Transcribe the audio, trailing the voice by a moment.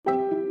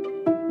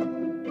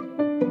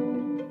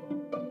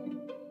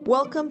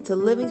Welcome to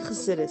Living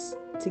Chassidus.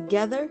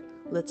 Together,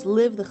 let's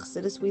live the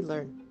Chassidus we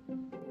learn.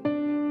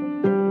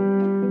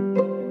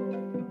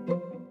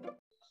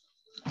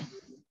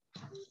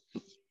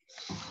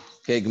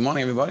 Okay, good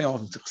morning, everybody.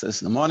 Welcome to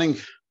Chassidus in the morning.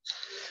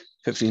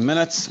 15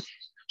 minutes,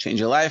 change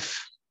your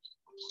life.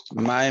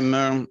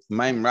 Mayim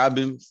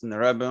Rabim from the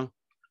Rabbi.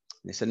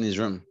 They said in his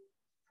room.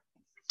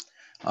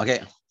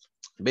 Okay,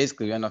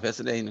 basically, we ended off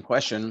yesterday in a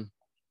question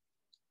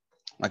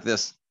like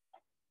this.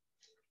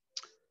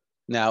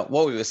 Now,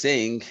 what we were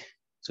saying,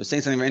 so we're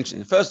saying something very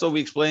interesting. First of all, we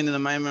explained in the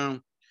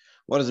Mayim,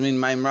 what does it mean,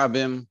 Mayim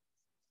Rabim,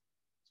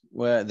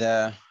 where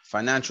the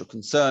financial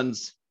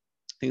concerns,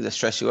 things that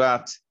stress you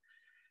out,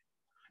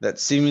 that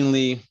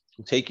seemingly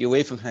take you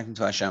away from connecting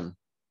to Hashem.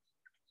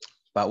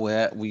 But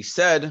where we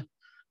said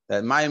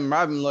that Mayim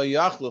Rabim lo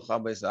yachlu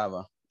chabes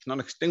ava,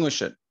 cannot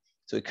extinguish it,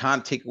 so it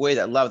can't take away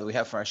that love that we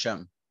have for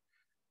Hashem.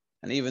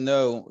 And even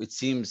though it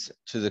seems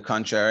to the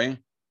contrary,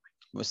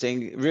 we're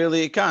saying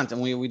really it can't, and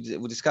we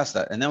discussed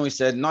that. And then we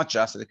said not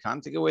just that it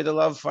can't take away the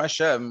love for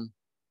Hashem,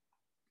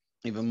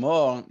 even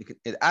more,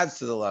 it adds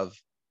to the love.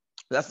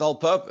 But that's the whole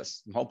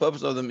purpose. The whole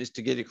purpose of them is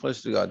to get you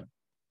close to God.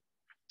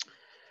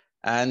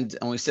 And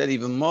we said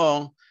even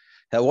more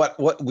that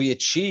what we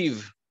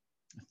achieve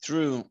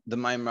through the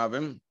Mayim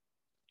Rabim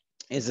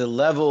is a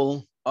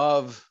level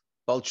of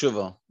Baal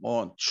Teshuvah,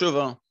 or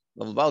Teshuvah,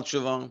 level Baal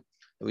Teshuvah.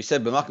 We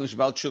said b'makom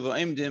shebal Teshuvah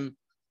imdim,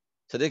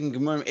 tzaddikim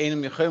gemurim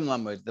einam yichayim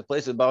lamed. The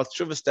place where Baal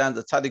Teshuvah stands,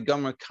 the tzaddik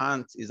gomer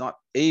is not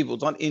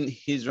in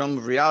his realm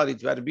of reality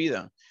to be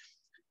there.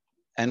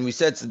 And we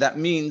said so that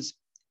means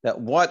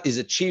that what is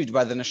achieved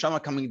by the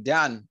neshama coming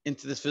down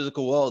into this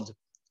physical world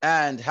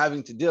and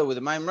having to deal with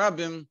the Mayim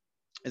Rabim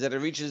is that it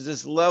reaches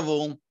this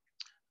level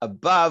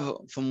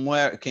above from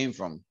where it came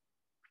from.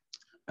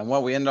 And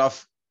what we're going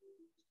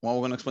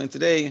to explain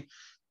today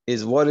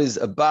is what is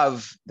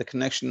above the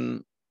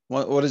connection.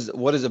 What is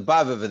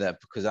above over there?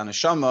 Because on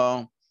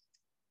neshama,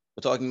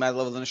 we're talking about the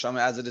level of the neshama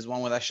as it is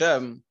one with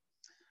Hashem.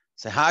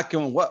 So how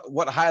can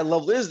what higher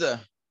level is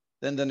there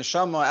than the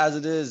neshama as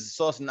it is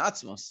source in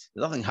Atzmos?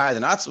 There's nothing higher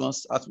than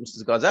Atzmos. Atzmos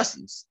is God's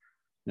essence.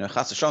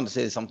 Chas Hashem to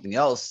say there's something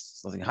else,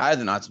 something higher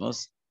than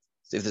Atzmos.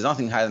 So if there's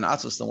nothing higher than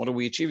Atzmos, then what are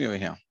we achieving over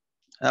here? And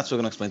that's what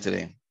we're going to explain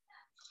today.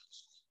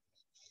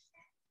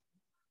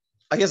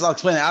 I guess I'll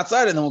explain it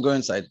outside and then we'll go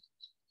inside.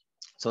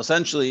 So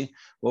essentially,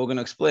 what we're going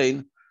to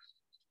explain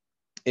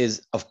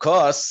is, of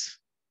course,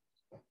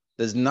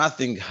 there's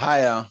nothing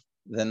higher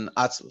than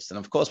Atzvus. And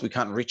of course, we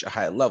can't reach a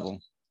higher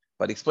level.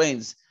 But he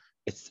explains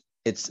it's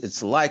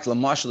like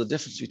Lamashal, the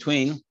difference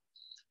between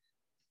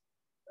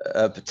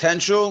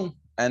potential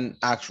and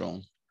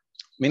actual.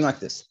 Meaning like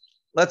this.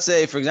 Let's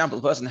say, for example,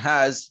 a person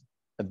has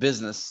a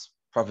business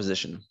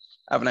proposition.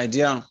 I have an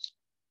idea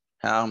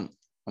how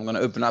I'm going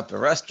to open up a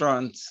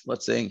restaurant,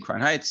 let's say in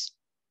Crown Heights.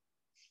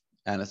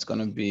 And it's going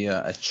to be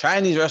a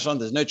Chinese restaurant.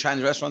 There's no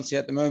Chinese restaurants here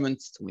at the moment.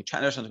 It's going to be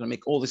Chinese restaurant. It's going to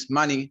make all this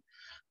money.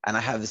 And I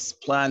have this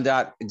planned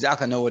out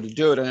exactly. I know what to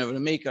do. I know what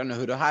to make. I know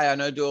who to hire. I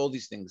know to do all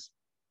these things.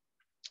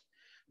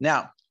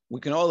 Now,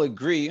 we can all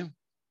agree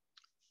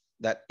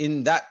that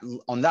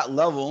on that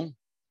level,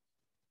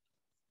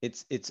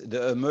 it's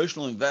the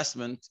emotional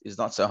investment is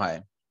not so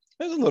high.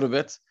 There's a little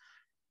bit.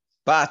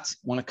 But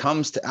when it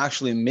comes to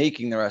actually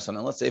making the restaurant,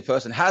 and let's say a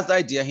person has the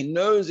idea, he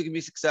knows it can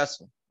be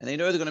successful, and they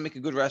know they're going to make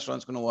a good restaurant,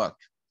 it's going to work.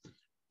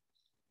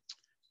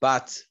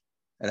 But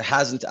it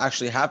hasn't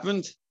actually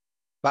happened.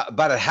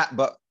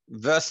 But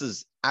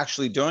versus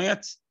actually doing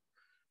it,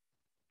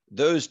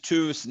 those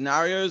two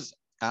scenarios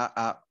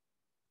are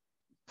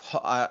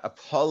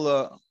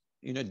polar,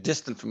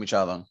 distant from each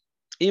other.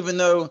 Even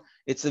though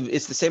it's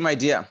the same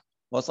idea.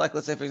 Well, it's like,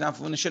 let's say, for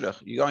example, in a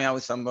shidduch, you're going out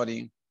with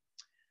somebody,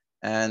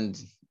 and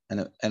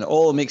it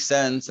all makes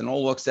sense and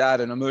all works out,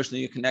 and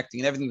emotionally you're connecting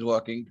and everything's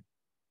working.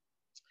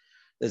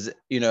 And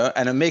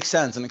it makes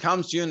sense. And it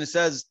comes to you and it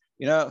says,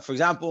 for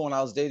example, when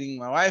I was dating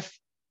my wife,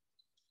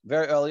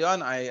 very early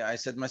on, I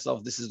said to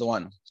myself, this is the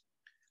one.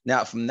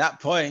 Now, from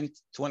that point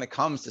to when it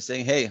comes to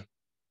saying, hey,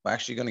 we're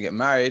actually going to get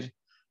married,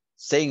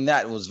 saying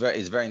that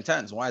is very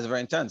intense. Why is it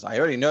very intense? I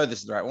already know this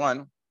is the right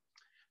one,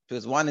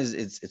 because one is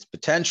it's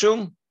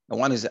potential and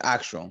one is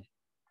actual.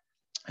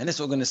 And this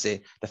is what we're going to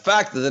say. The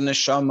fact that the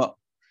neshama,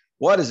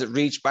 what does it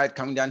reach by it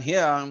coming down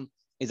here,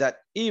 is that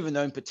even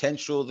though in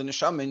potential, the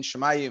neshama in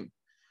Shemayim,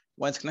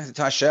 when it's connected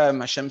to Hashem,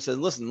 Hashem says,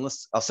 listen,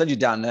 I'll send you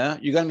down there.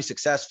 You're going to be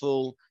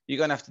successful. You're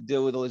going to have to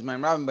deal with all these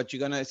Mayim Rabim, but you're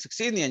going to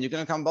succeed in the end. You're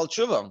going to become Baal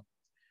Teshuvah.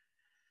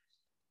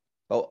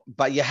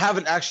 But you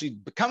haven't actually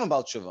become a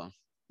Baal Teshuvah.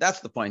 That's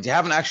the point. You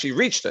haven't actually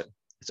reached it.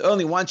 It's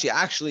only once you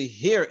actually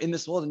here in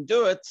this world and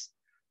do it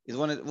is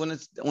when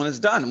it's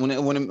done,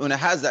 when it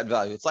has that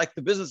value. It's like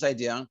the business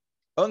idea.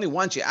 Only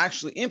once you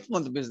actually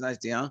implement the business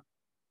idea,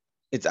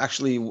 it's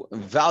actually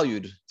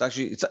valued.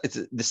 It's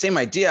the same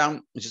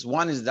idea. It's just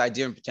one is the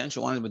idea in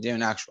potential, one is the idea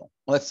in actual.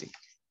 Well, let's see.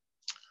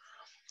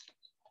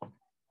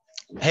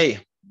 Hey.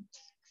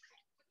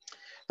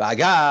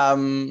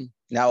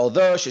 Now,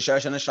 although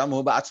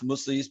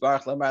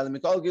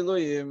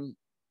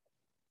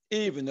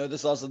even though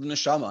this also the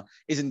neshama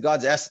is in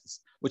God's essence,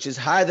 which is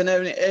higher than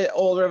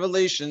all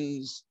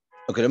revelations,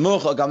 Okay,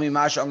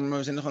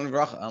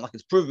 like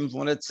it's proven from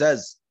what it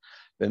says.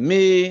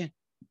 B'mi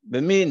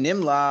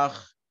nimlach,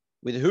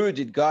 with who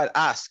did God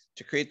ask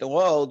to create the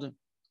world?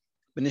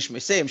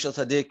 B'nishmeseim shel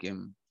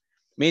tzadikim,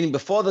 meaning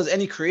before there's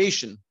any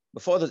creation,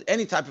 before there's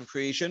any type of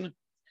creation,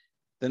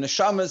 the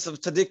neshamas of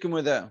tzadikim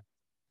were there.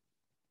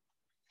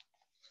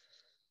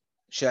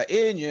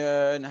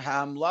 Sha'inyan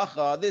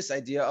hamlacha, this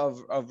idea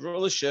of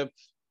rulership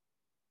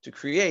to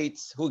create,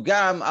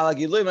 hugam ala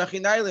giluim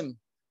achinaylim.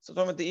 So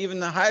talking about even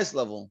the highest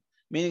level,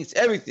 meaning it's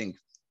everything,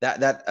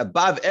 that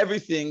above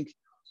everything,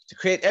 to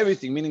create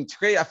everything, meaning to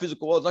create our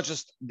physical world, not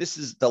just, this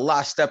is the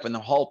last step in the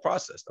whole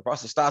process. The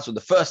process starts with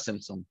the first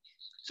symptom.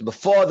 So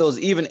before there was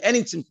even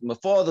any symptom,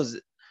 before there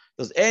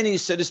was any,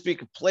 so to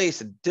speak, a place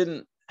that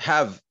didn't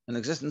have an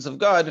existence of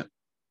God,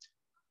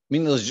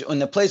 meaning there was, in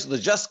the place with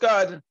the just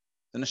God,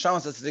 the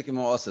neshamas of tzaddikim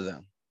were also there.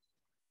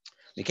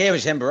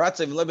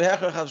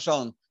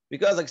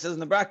 Because, like it says in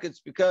the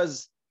brackets,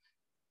 because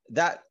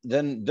that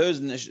then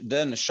those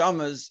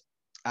neshamas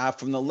are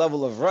from the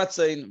level of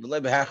ratzain.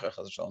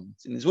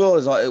 In this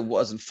world, it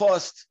wasn't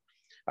forced.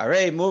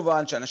 These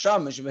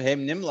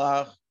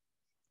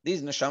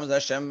neshamas that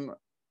Hashem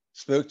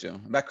spoke to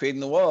about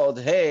creating the world,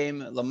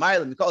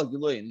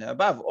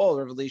 above all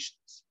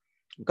revelations.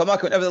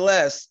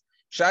 Nevertheless,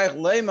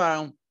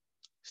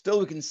 still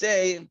we can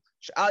say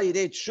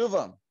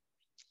Teshuvah,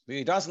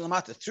 through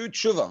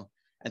Teshuvah,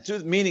 and through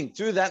meaning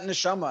through that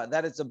neshama,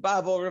 that it's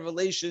above all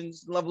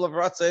revelations, level of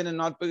ratzon, and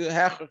not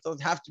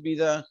doesn't have to be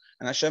there.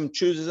 And Hashem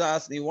chooses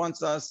us, and He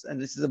wants us,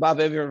 and this is above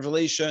every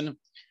revelation.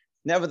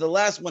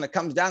 Nevertheless, when it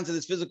comes down to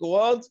this physical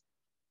world,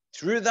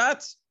 through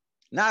that,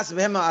 it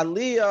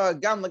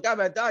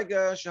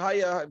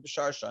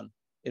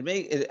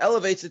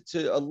elevates it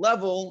to a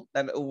level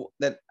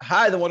that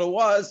higher than what it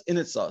was in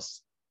its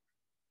source,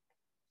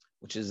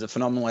 which is a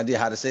phenomenal idea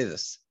how to say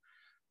this.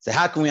 So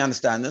how can we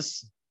understand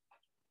this?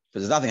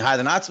 Because there's nothing higher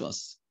than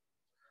Atzmos.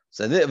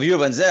 So the view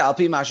of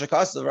Alpi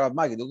Mashakas of Rabbi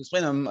Magid. We'll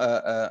explain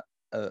a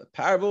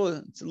parable.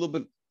 It's a little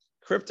bit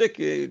cryptic.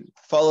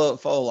 Follow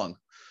along.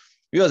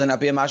 Viewers and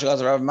Alpi Mashakas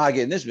of Rabbi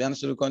Magid. In this, we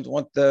understood according to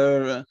what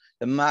the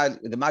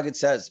Magid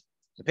says.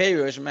 The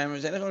Peirush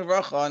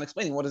and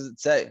explaining what does it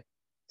say. It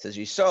says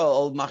Yisrael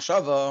old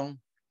Machshava,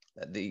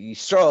 that the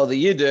Yisrael,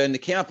 the Yidden, and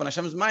it came up on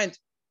Hashem's mind.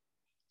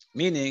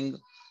 Meaning,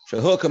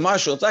 Shahu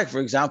Kamashal, it's like, for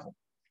example,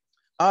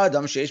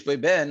 Adam Sheish Boy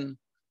Ben.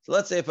 So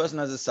let's say a person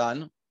has a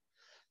son.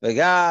 What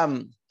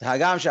happens?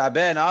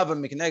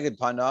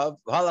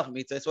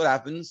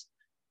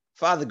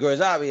 Father grows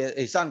up,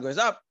 his son grows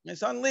up, his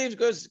son leaves,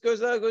 goes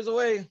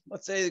away.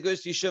 Let's say he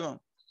goes to yeshiva.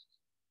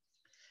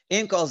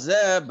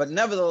 But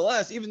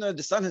nevertheless, even though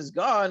the son has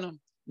gone,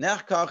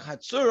 the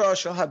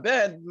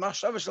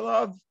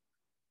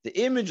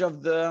image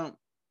of the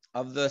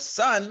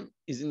son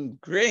is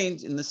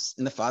ingrained in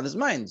the father's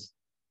mind.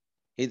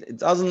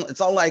 It's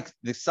not like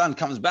the son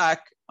comes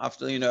back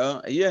after a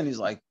year and he's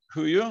like,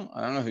 "Who are you?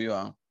 I don't know who you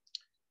are."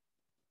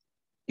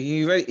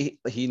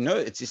 He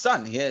knows it's his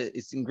son.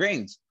 It's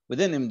ingrained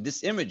within him,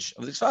 this image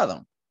of his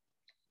father.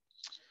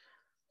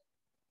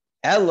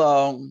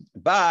 Hello,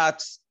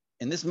 but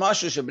in this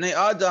mashal shebnei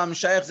Adam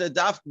shaykh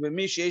zedaf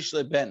b'mi sheish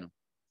leben.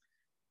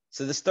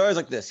 So the story is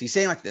like this. He's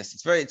saying like this.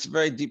 It's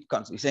very deep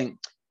concept. He's saying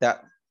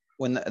that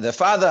when the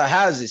father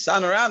has his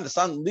son around, the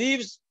son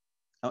leaves.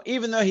 Now,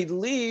 even though he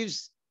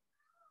leaves,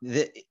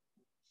 the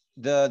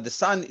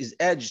son is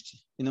edged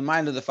in the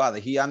mind of the father.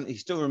 He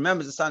still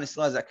remembers the son. He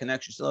still has that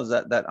connection. Still has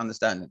that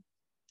understanding.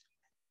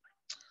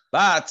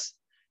 But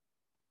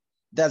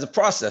there's a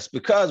process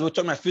because we're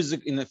talking about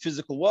in the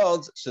physical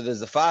world. So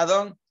there's the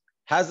father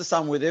has the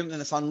son with him, and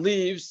the son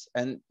leaves,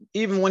 and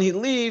even when he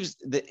leaves,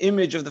 the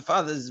image of the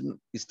father is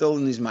still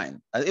in his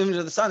mind. The image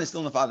of the son is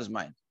still in the father's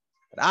mind.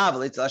 But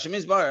with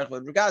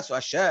regards to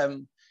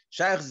Hashem,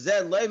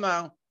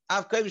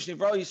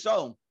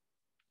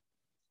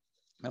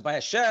 now by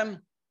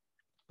Hashem,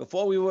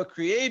 before we were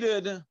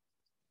created,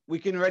 we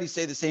can already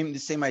say the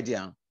same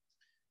idea.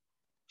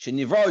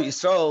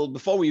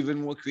 Before we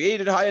even were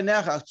created,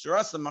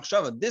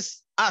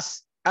 this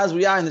us, as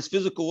we are in this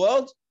physical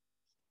world,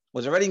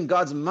 was already in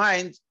God's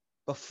mind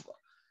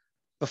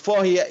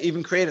before He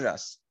even created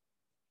us.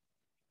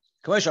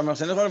 Like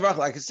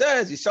it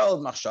says,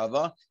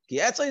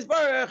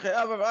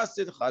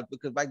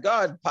 because by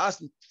God,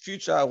 past and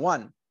future are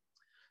one.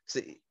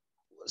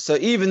 So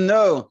even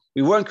though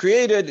we weren't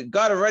created,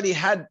 God already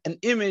had an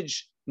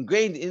image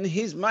ingrained in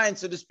His mind,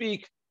 so to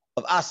speak,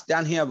 of us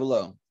down here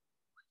below.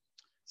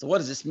 So what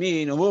does this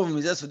mean? For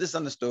this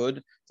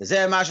understood.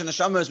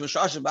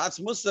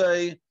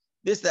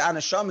 This the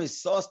Anasham is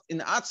sourced in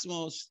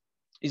Atzmos,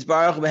 is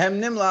Baruch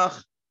Behem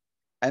Nimlach,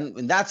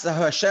 and that's the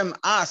Hashem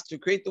asked to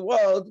create the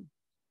world.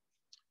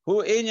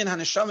 Who Inyan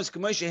Hanasham is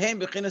Kamosh Heim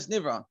Bechinas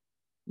Nivra,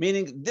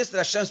 meaning this that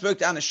Hashem spoke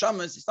to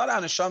Anashamas. It's not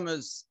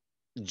Anashamas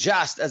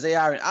just as they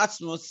are in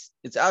Atzmos.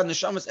 It's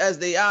Anashamas as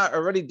they are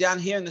already down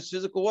here in this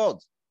physical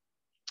world.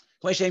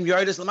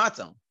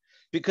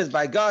 Because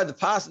by God, the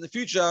past and the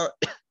future,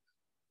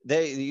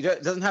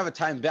 it doesn't have a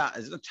time bound.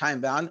 It's not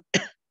time bound.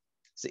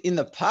 So in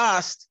the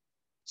past,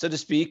 so to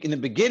speak, in the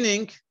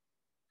beginning,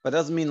 but it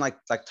doesn't mean like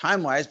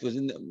time-wise, because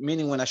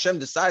meaning when Hashem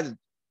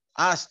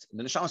asked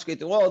the neshamas to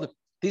create the world,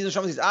 these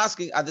neshamas he's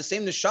asking are the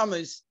same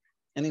neshamas,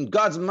 and in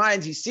God's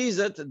mind he sees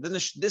it. Then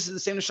this is the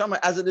same neshama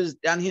as it is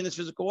down here in this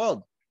physical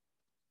world.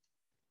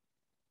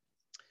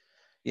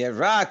 By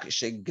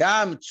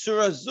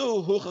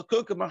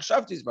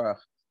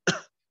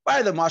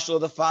the marshal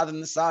of the Father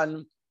and the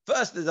Son,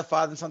 first there's the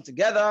Father and Son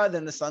together,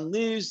 then the Son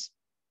leaves,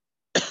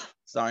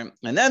 and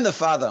then the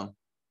Father,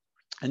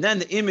 and then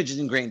the image is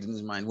ingrained in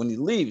his mind when he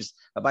leaves.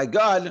 But by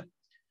God,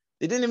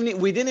 we didn't even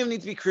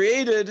need to be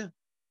created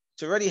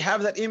to already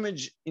have that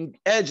image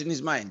edge in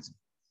his mind.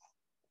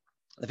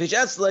 By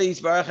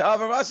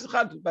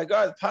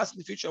God, past and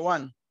the future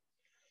one.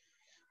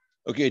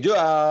 Okay,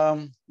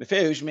 sorry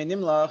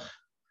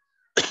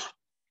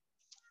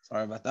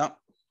about that.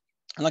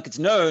 And like it's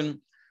known,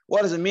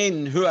 what does it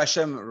mean who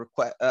Hashem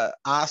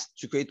asked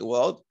to create the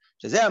world?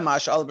 What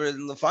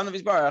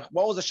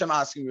was Hashem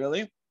asking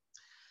really?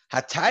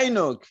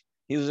 Hatainug,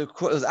 he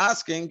was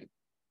asking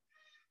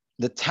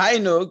the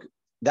tainug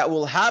that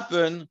will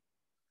happen,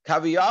 the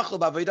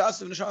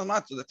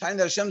time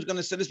that Hashem is going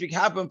to, so to speak,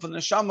 happen for the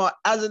neshama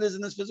as it is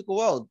in this physical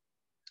world.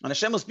 And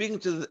Hashem was speaking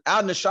to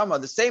our neshama,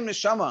 the same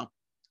neshama.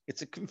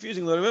 It's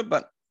confusing a little bit,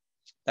 but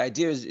the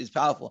idea is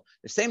powerful.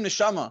 The same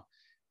neshama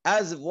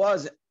as it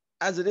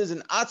is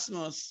in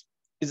Atzmos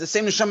is the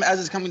same neshama as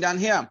it's coming down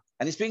here.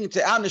 And he's speaking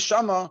to our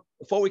neshama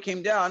before we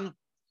came down.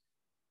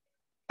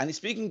 And he's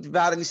speaking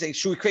about it and he's saying,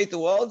 should we create the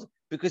world?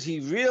 Because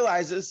he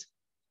realizes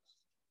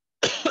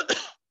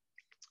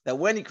that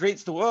when he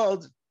creates the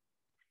world,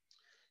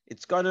 and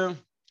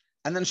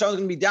then Neshama is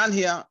going to be down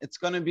here. It's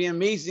going to be an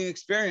amazing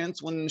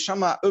experience when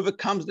Neshama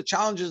overcomes the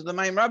challenges of the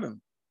Mayim Rabim.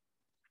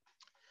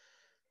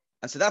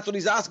 And so that's what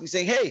he's asking. He's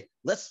saying, hey,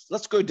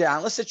 let's go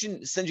down. Let's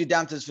send you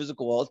down to this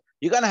physical world.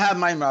 You're going to have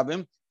Mayim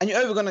Rabim, and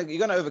you're going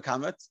to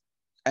overcome it.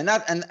 And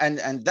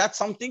that's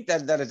something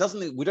that it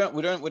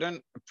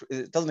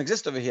doesn't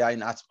exist over here in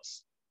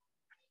Atzmos.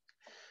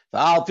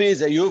 And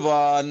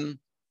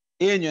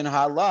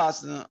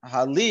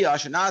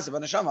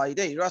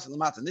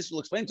this will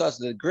explain to us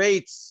the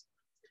great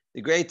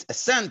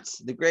ascent,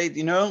 the great,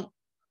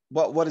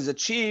 what is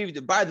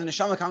achieved by the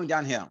neshama coming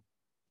down here.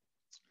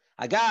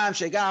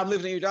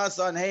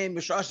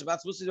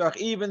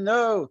 Even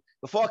though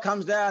before it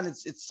comes down,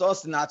 it's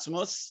sourced in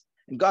Atzmos,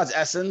 in God's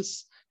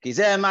essence. This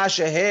that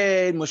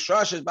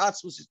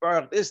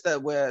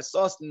we're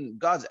sourced in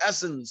God's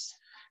essence.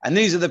 And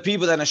these are the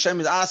people that Hashem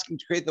is asking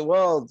to create the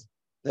world.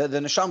 The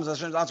neshamas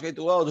Hashem is asking to create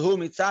the world.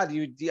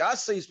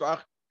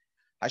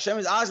 Hashem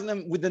is asking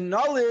them with the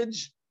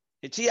knowledge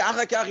that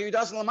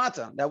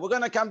we're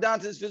going to come down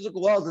to this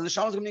physical world, and the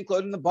neshama is going to be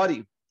included in the body,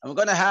 and we're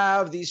going to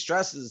have these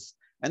stresses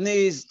and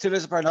these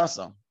tiras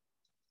parnasa.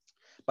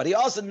 But he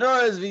also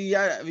knows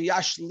that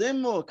we're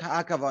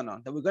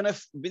going to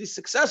be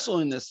successful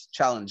in this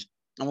challenge,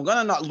 and we're going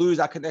to not lose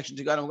our connection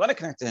to God, and we're going to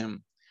connect to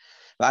Him.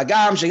 And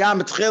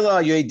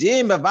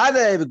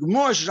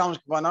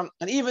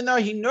even though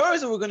he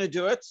knows that we're going to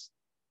do it,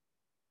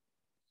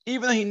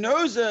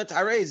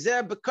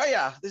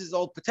 this is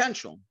all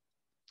potential.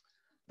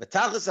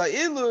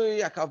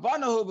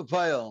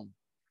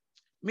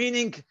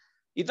 Meaning,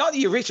 it's not that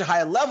you reach a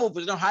higher level, but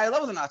there's no higher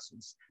level than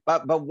Atzmos.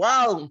 But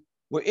while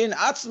we're in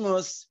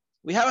Atzmos,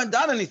 we haven't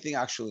done anything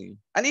actually.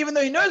 And even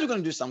though he knows we're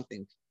going to do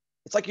something,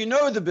 it's like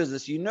the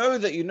business,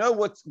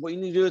 what you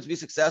need to do to be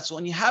successful,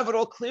 and you have it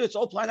all clear, it's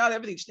all planned out,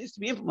 everything just needs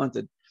to be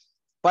implemented.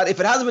 But if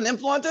it hasn't been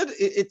implemented,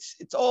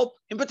 it's all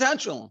in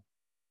potential.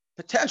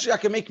 Potentially I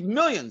can make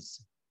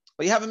millions,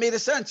 but you haven't made a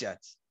cent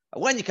yet.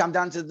 When you come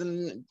down, the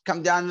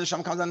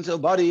neshama comes down into the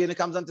body, and it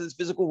comes down to this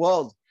physical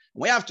world.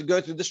 We have to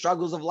go through the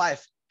struggles of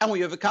life, and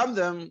we overcome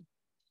them.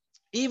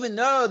 Even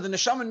though the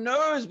neshama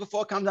knows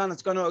before it comes down,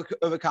 it's going to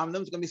overcome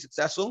them, it's going to be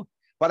successful,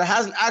 but it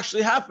hasn't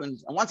actually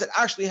happened. And once it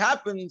actually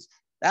happens,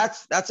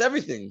 that's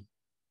everything.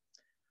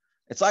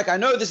 It's like, I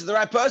know this is the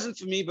right person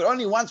for me, but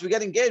only once we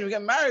get engaged, we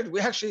get married,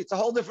 it's a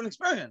whole different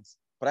experience.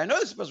 But I know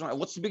this person, right?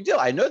 What's the big deal?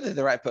 I know they're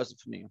the right person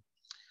for me.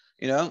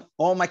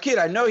 Or my kid,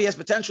 I know he has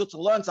potential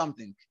to learn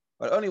something,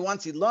 but only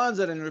once he learns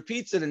it and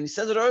repeats it and he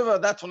says it over,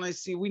 that's when I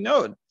see we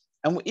know it.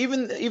 And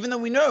even though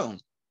we know.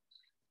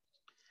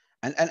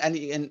 And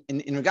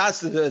in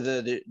regards to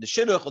the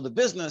shidduch or the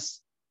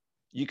business,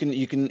 you can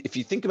if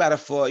you think about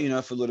it for a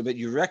little bit,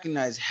 you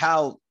recognize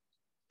how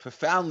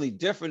profoundly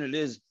different it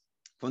is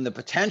from the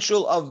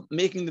potential of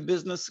making the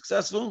business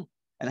successful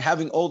and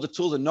having all the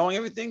tools and knowing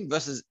everything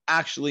versus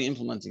actually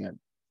implementing it.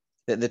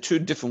 They're two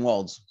different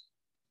worlds.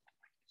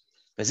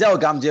 And this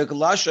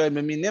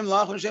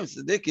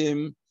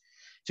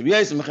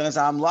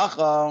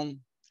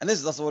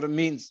is also what it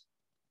means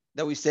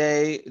that we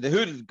say the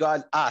who did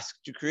God ask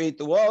to create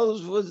the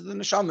world was the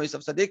neshamas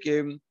of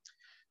tzaddikim,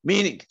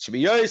 meaning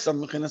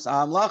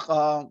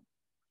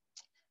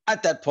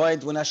at that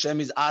point when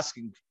Hashem is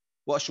asking,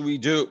 what should we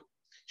do?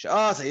 Which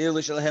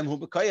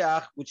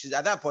is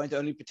at that point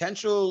only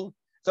potential.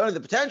 It's only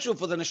the potential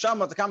for the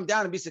neshama to come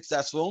down and be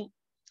successful.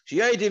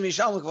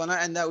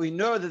 And that we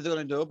know that they're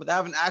going to do it, but they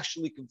haven't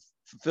actually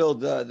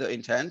fulfilled the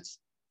intent.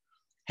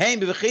 That's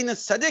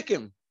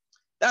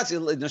the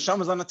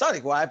neshama is on the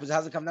tzaddik. Why? Because it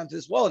hasn't come down to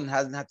this world and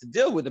hasn't had to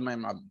deal with the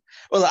Mayim Rabim.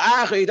 Well,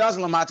 he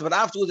doesn't lamata, but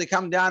afterwards they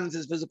come down into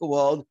this physical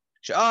world.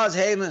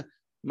 Then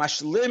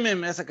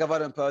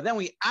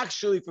we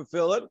actually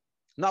fulfill it.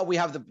 Not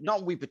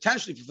we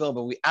potentially fulfill,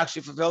 but we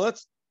actually fulfill it.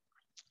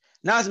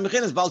 Now it's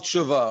mechinas Baal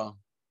Teshuvah.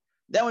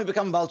 Then we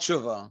become Baal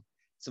Teshuvah.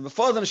 So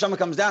before the neshama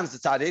comes down, it's the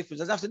tzaddik, which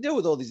doesn't have to deal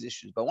with all these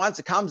issues. But once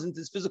it comes into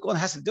this physical and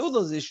has to deal with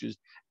those issues,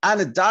 and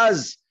it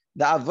does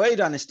the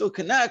avodah and it still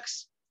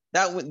connects,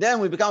 then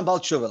we become Baal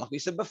Teshuvah. Like we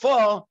said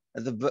before,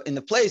 in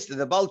the place that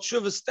the Baal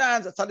Teshuvah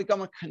stands, a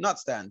tzaddik cannot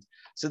stand.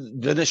 So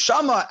the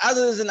neshama, as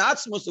it is in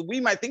Atzmos, that we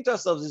might think to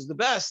ourselves is the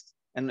best,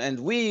 and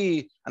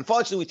we,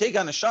 unfortunately, we take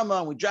our neshama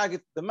and we drag it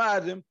to the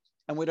mad,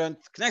 and we don't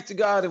connect to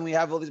God, and we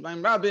have all these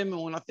Mayim Rabim,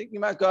 and we're not thinking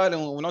about God,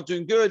 and we're not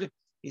doing good.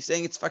 He's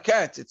saying it's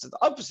faket. It's the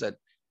opposite.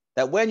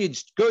 That when you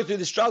go through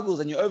the struggles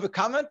and you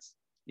overcome it,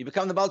 you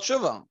become the Baal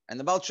Teshuvah, and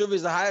the Baal Teshuvah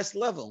is the highest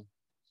level.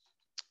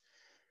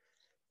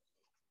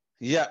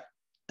 Yeah,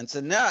 and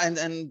so now,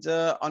 and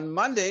on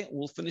Monday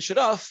we'll finish it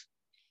off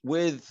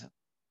with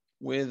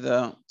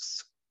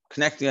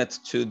connecting it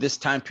to this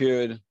time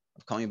period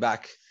of coming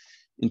back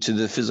into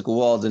the physical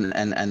world and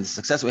the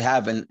success we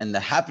have and the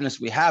happiness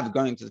we have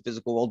going to the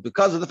physical world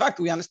because of the fact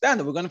that we understand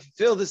that we're going to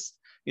fulfill this,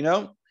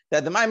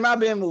 that the Mayim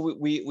Rabim,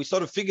 we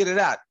sort of figured it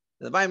out.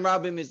 The Mayim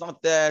Rabim is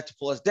not there to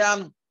pull us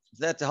down, it's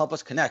there to help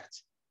us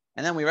connect.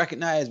 And then we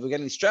recognize we're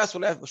getting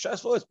stressful. It's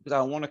because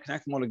I want to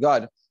connect more to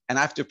God. And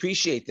I have to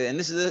appreciate that. And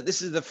this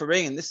is the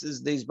foray, and this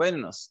is the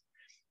Izbaininus,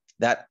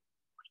 that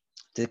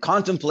to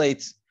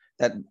contemplate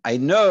that I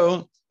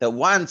know that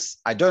once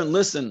I don't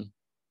listen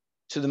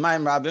to the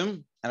Mayim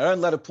Rabim, and I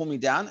don't let it pull me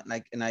down,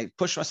 and I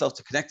push myself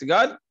to connect to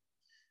God,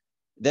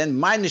 then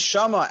my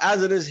neshama,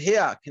 as it is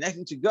here,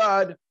 connecting to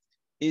God,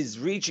 is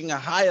reaching a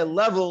higher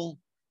level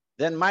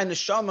than my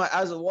neshama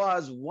as it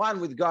was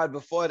one with God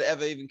before it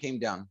ever even came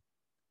down.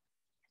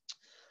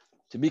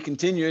 To be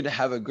continued.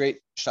 Have a great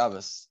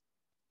Shabbos.